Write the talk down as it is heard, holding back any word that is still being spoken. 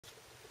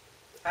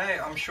Hey,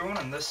 I'm Sean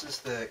and this is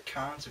the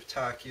Khans of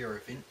Tarkir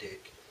event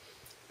deck.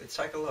 Let's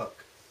take a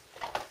look.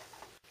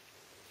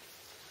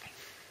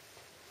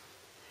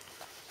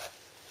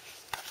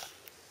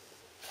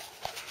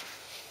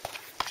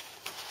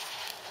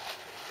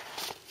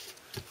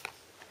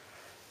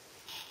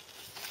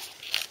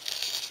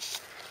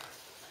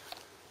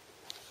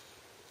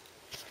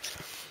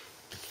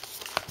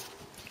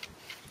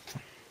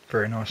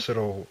 Very nice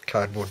little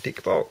cardboard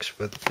deck box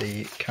with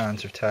the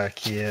Khans of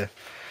Tarkir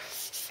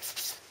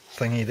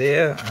thingy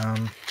there.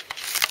 I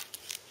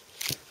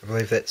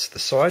believe that's the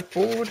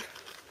sideboard.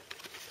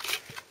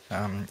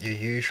 Your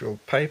usual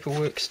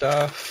paperwork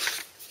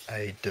stuff,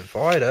 a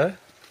divider,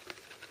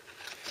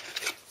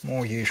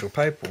 more usual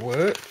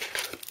paperwork,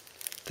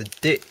 the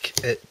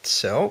deck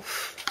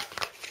itself,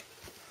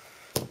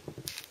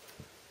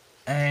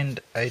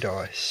 and a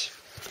dice.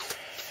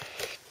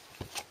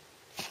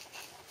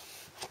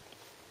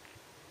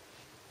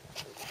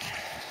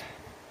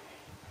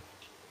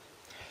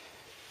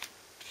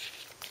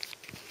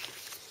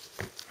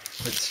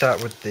 Let's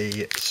start with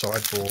the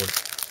sideboard.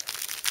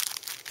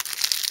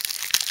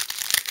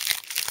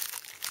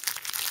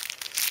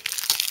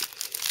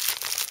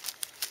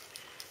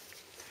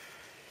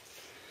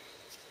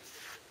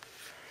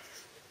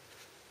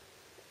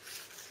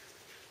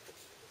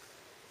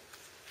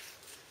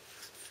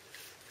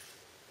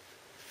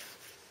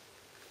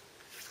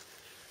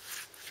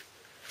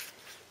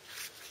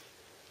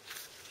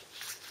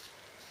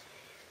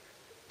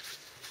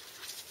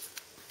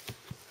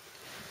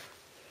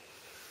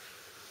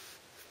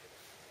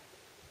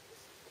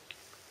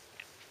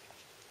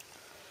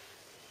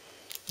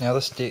 Now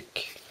this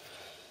deck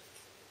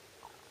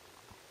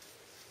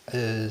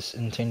is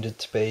intended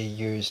to be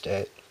used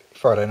at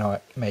Friday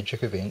night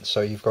Magic events, so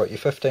you've got your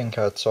 15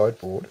 card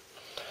sideboard.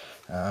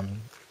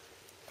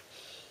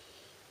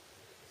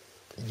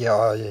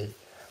 Yeah,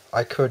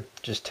 I could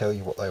just tell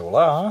you what they all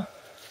are,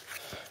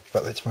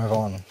 but let's move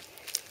on.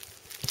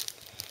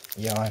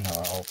 Yeah, I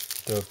know, I'll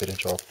do a better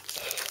job.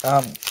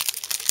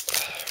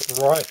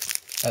 Right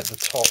at the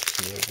top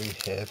here we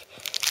have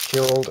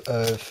Herald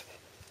of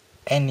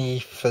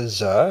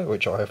Anifazar,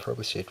 which I have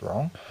probably said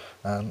wrong.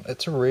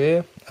 It's a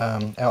rare,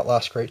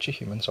 Outlast creature,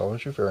 human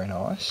soldier, very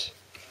nice.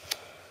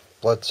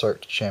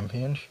 Blood-soaked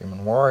champion,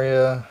 human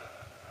warrior,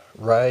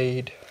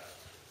 raid,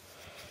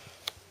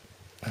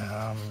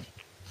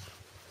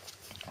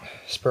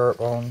 spirit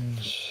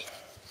bonds.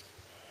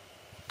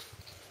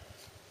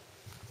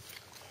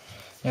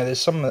 Now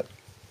there's some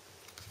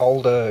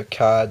older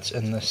cards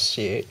in this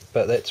set,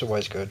 but that's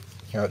always good.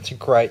 You know, it's a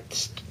great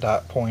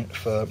start point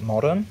for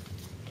modern.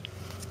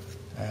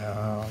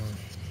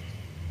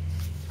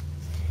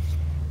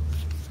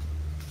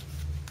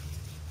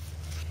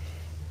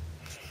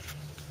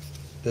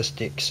 This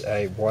deck's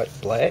a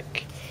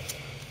white-black.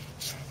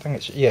 I think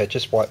it's, yeah,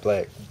 just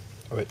white-black,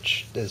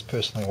 which is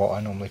personally what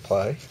I normally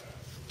play.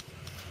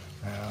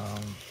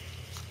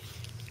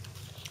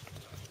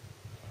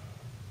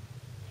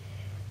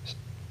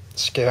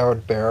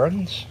 Scoured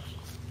Barrens,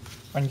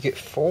 and you get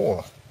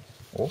 4.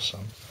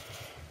 Awesome.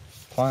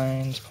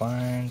 Plains,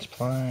 plains,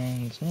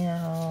 plains,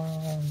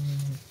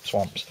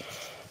 swamps.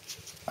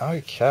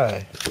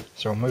 Okay,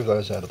 so we'll move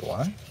those out of the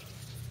way.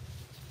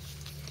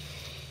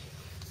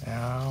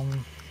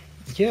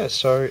 Yeah,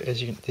 so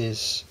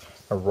there's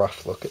a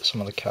rough look at some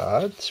of the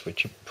cards,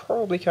 which you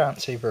probably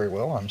can't see very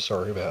well. I'm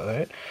sorry about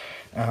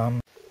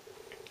that.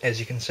 As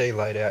you can see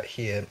laid out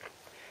here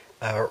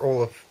are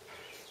all of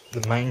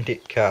the main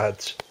deck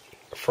cards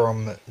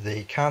from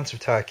the Khans of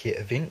Tarkir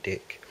event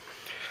deck.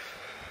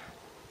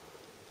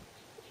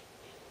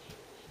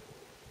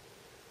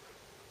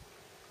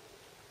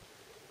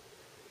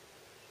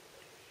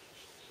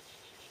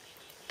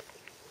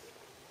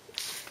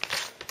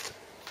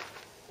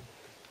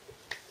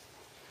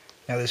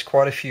 Now there's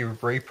quite a few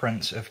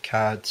reprints of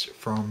cards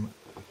from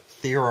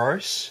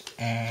Theros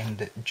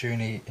and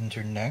Journey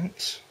into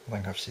Nyx. I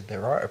think I've said that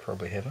right, I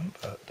probably haven't,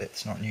 but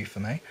that's not new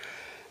for me.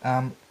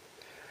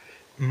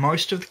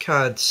 Most of the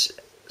cards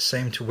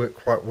seem to work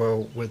quite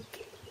well with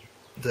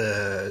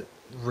the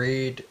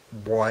red,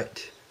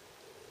 white,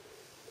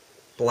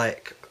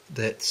 black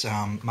that's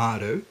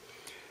Mardu.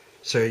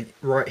 So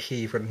right here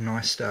you've got a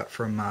nice start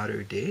for a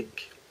Mardu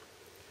deck.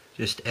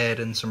 Just add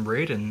in some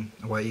red and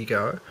away you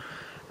go.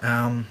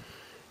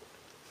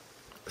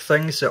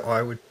 Things that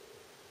I would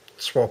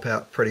swap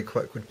out pretty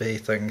quick would be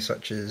things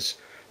such as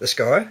this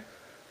guy.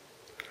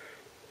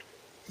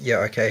 Yeah,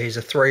 okay, he's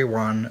a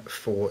 3/1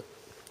 for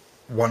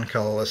 1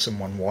 colourless and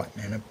 1 white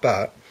mana,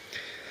 but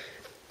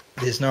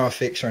there's no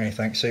effects or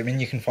anything, so I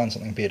mean you can find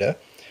something better.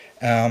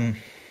 But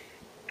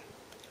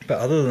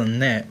other than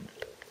that,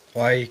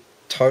 I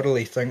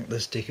totally think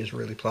this deck is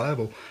really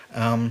playable.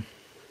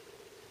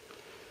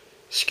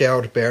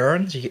 Scoured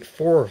Barrens, you get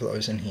 4 of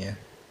those in here,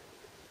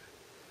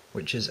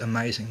 which is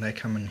amazing. They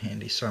come in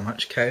handy so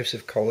much. Caves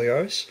of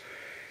Kolios,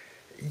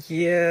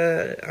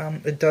 yeah,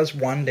 it does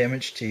 1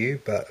 damage to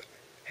you, but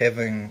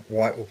having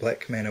white or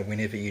black mana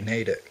whenever you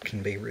need it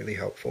can be really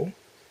helpful.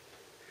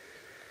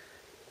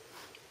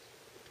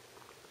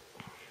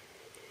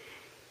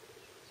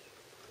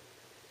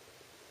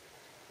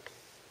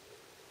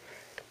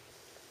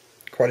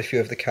 quite a few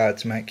of the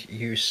cards make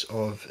use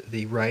of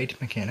the raid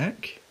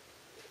mechanic,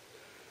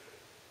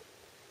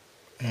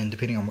 and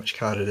depending on which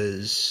card it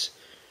is,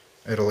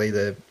 it'll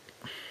either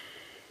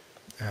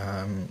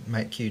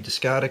make you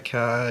discard a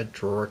card,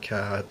 draw a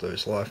card,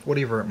 lose life,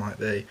 whatever it might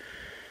be.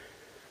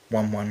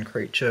 1/1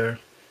 creature,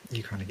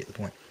 you kind of get the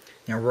point.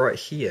 Now right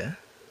here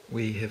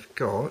we have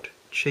got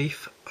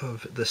Chief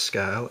of the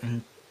Scale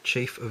and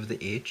Chief of the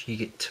Edge. You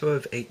get 2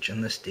 of each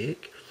in this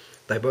deck.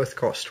 They both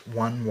cost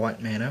 1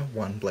 white mana,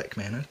 1 black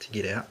mana to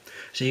get out.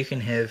 So you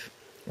can have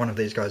one of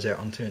these guys out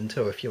on turn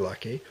 2 if you're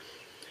lucky.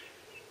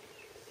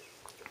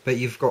 But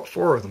you've got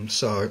 4 of them,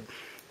 so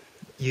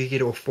you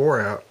get all 4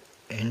 out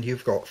and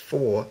you've got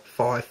 4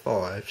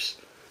 5/5s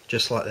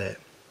just like that.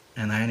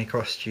 And they only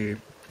cost you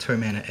 2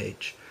 mana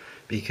each.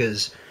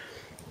 Because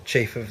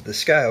Chief of the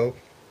Scale,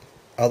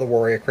 other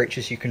warrior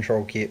creatures you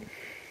control get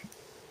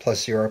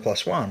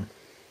 +0/+1.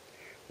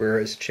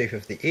 Whereas Chief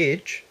of the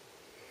Edge,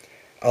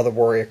 other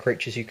warrior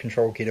creatures you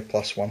control get a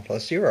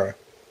 +1/+0.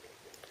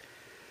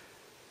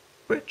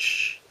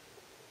 Which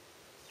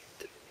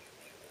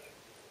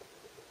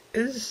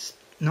is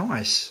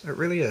nice, it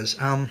really is.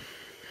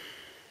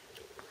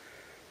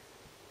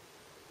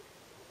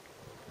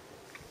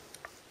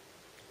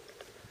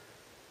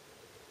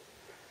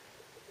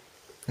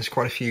 There's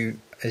quite a few,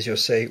 as you'll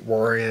see,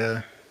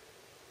 warrior,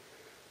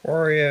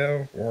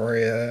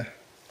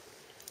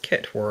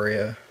 cat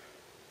warrior,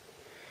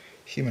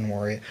 human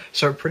warrior.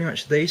 So pretty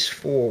much these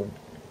 4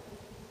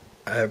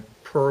 are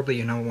probably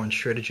your number 1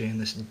 strategy in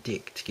this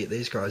deck to get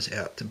these guys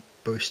out to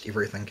boost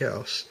everything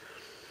else.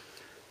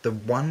 The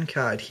one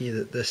card here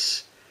that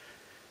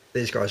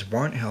these guys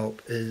won't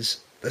help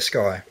is this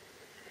guy,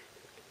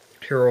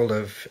 Herald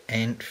of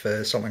Ant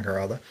for something or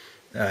other.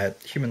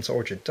 Human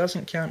Soldier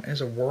doesn't count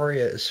as a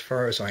warrior as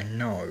far as I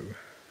know.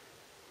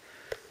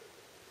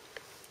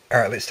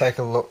 Alright, let's take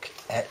a look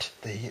at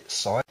the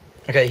side.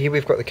 Okay, here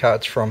we've got the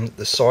cards from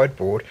the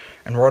sideboard,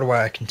 and right away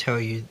I can tell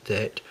you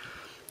that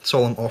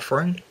Solemn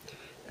Offering,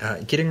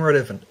 getting rid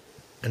of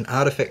an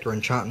artifact or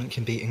enchantment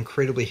can be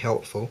incredibly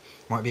helpful.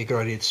 Might be a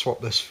good idea to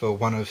swap this for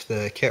one of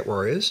the cat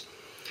warriors.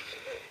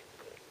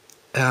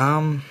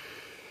 Glare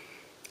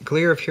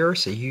of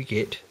Heresy, you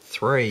get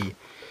 3.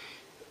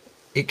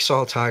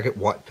 Exile target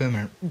white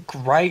permanent.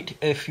 Great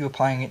if you're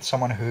playing against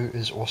someone who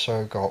has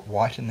also got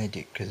white in their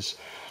deck, because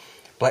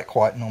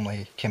black-white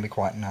normally can be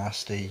quite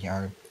nasty. You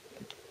know,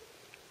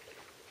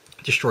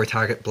 destroy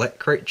target black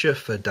creature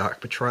for Dark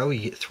Betrayal.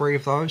 You get 3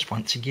 of those.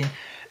 Once again,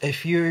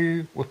 if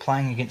you were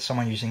playing against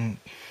someone using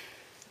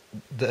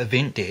the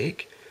event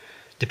deck,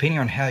 depending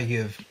on how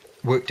you've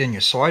worked in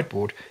your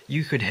sideboard,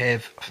 you could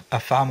have a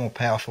far more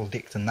powerful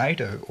deck than they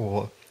do,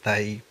 or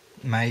they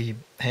may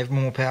have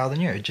more power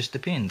than you. It just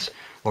depends.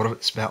 A lot of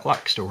it's about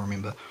luck still,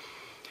 remember.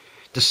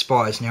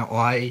 Despise. Now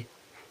I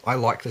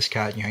like this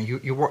card. You know,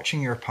 you're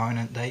watching your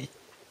opponent,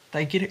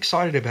 they get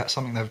excited about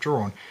something they've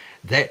drawn.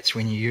 That's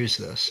when you use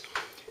this.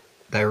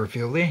 They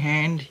reveal their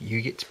hand,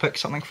 you get to pick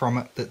something from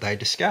it that they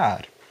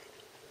discard.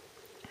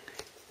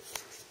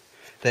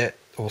 That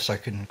also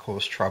can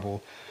cause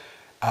trouble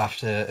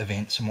after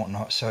events and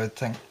whatnot, so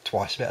think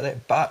twice about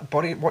that.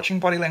 But watching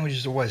body language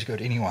is always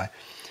good anyway.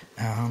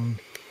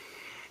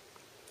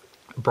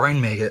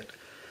 Brain Maggot,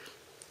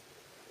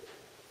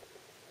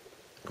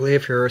 Glare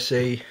of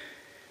Heresy,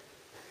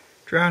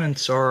 Drown in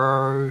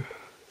Sorrow,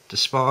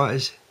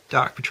 Despise,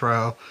 Dark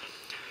Betrayal,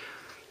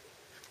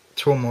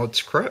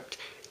 Tormod's Crypt.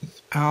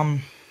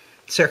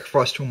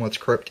 Sacrifice Tormod's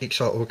Crypt,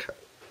 exile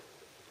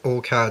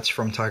all cards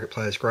from target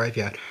player's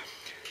graveyard.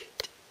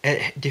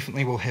 It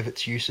definitely will have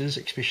its uses,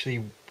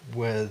 especially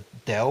with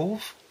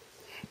Delve.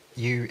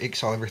 You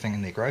exile everything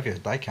in their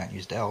graveyard, they can't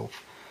use Delve.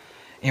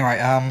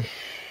 Anyway,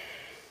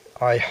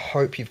 I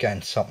hope you've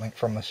gained something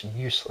from this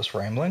useless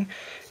rambling,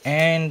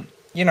 and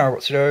you know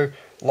what to do.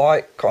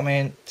 Like,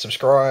 comment,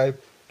 subscribe,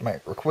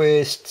 make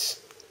requests.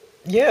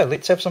 Yeah,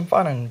 let's have some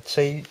fun and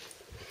see.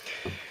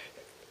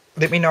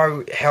 Let me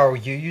know how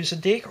you use a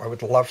deck. I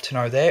would love to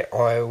know that.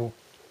 I'll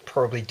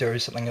probably do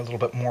something a little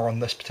bit more on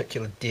this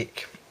particular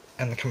deck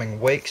in the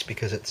coming weeks,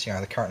 because it's, you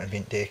know, the current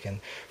event deck, and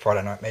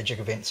Friday Night Magic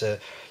events are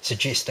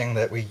suggesting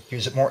that we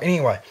use it more.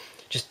 Anyway,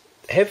 just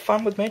have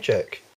fun with Magic.